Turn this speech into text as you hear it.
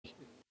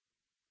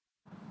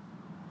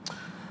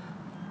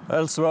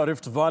Elsewhere,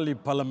 Rift Valley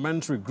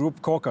Parliamentary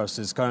Group Caucus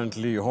is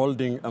currently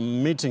holding a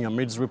meeting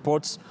amidst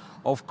reports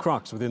of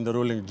cracks within the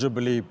ruling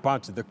Jubilee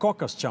party. The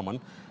caucus chairman,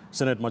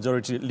 Senate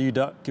Majority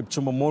Leader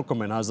Kipchumba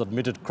Murkomen, has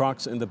admitted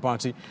cracks in the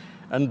party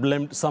and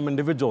blamed some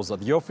individuals at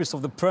the office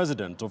of the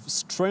president of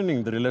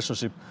straining the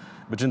relationship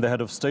between the head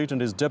of state and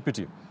his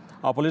deputy.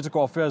 Our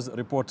political affairs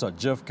reporter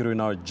Jeff Kirui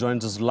now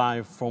joins us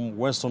live from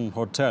Western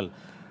Hotel,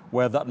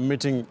 where that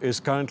meeting is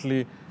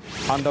currently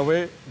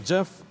underway.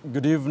 Jeff,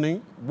 good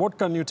evening. What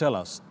can you tell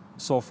us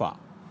so far?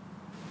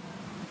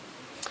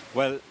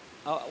 Well,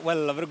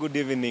 a very good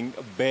evening,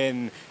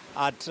 Ben.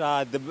 At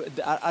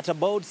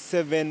about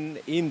 7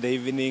 in the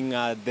evening,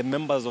 the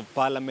members of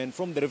parliament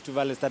from the Rift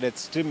Valley started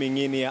streaming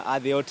in here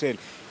at the hotel.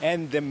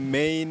 And the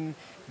main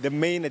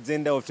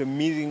agenda of the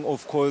meeting,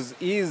 of course,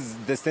 is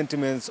the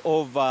sentiments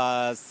of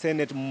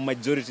Senate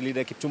Majority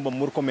Leader Kipchumba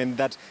Murkomen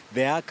that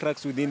there are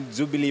cracks within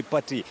Jubilee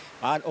Party,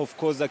 and of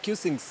course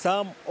accusing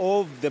some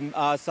of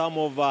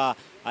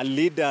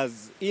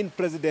leaders in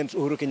President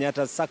Uhuru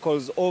Kenyatta's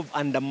circles of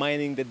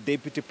undermining the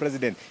deputy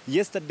president.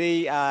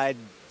 Yesterday,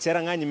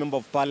 Cherangani Member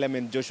of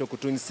Parliament Joshua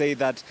Kutun said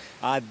that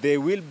they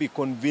will be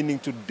convening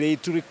today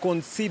to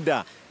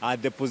reconsider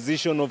the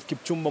position of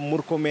Kipchumba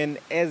Murkomen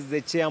as the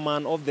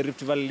chairman of the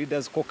Rift Valley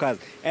Leaders Caucus.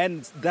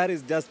 And that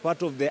is just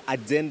part of the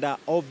agenda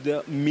of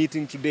the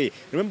meeting today.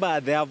 Remember,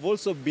 they have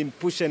also been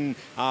pushing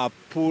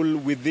pull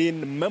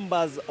within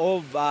members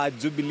of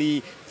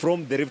Jubilee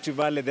from the Rift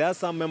Valley. There are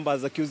some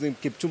members accusing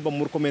Kipchumba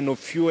Murkomen of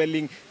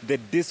fueling the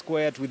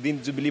disquiet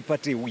within Jubilee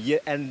Party.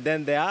 And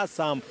then there are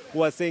some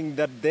who are saying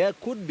that there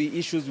could be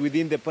issues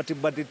within the party,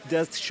 but it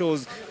just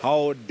shows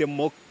how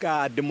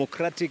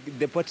democratic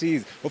the party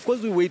is. Of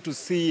course, we wait to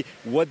see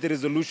what the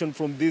resolution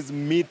from this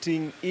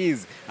meeting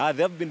is. There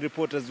have been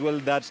reports as well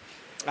that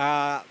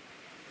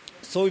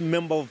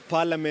Member of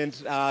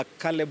Parliament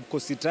Caleb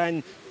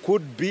Kositany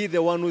could be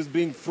the one who is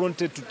being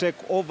fronted to take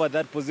over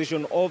that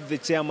position of the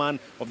chairman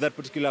of that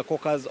particular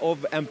caucus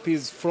of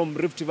MPs from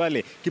Rift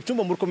Valley.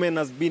 Kipchumba Murkomen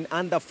has been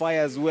under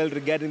fire as well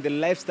regarding the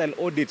lifestyle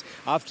audit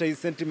after his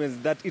sentiments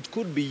that it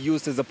could be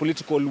used as a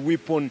political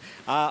weapon,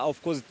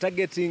 of course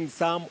targeting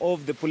some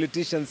of the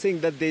politicians, saying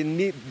that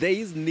there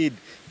is need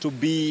to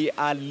be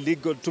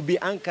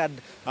anchored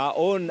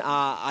on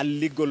a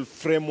legal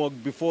framework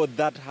before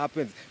that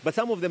happens. But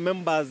some of the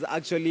members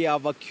actually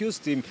have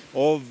accused him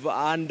of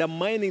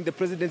undermining the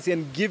presidency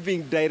and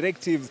giving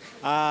directives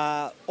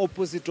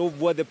opposite of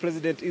what the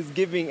president is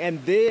giving,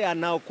 and they are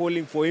now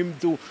calling for him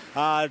to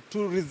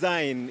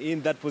resign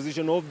in that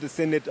position of the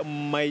Senate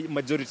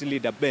Majority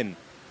Leader. Ben.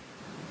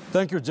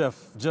 Thank you, Jeff.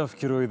 Jeff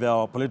Kirui,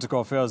 our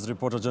political affairs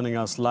reporter, joining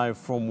us live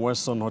from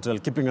Western Hotel,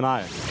 keeping an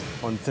eye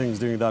on things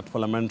during that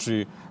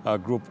parliamentary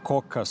group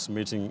caucus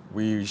meeting.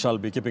 We shall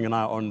be keeping an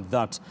eye on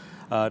that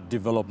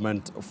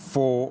development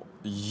for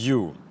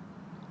you.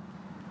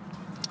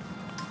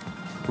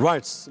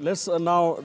 Right, let's now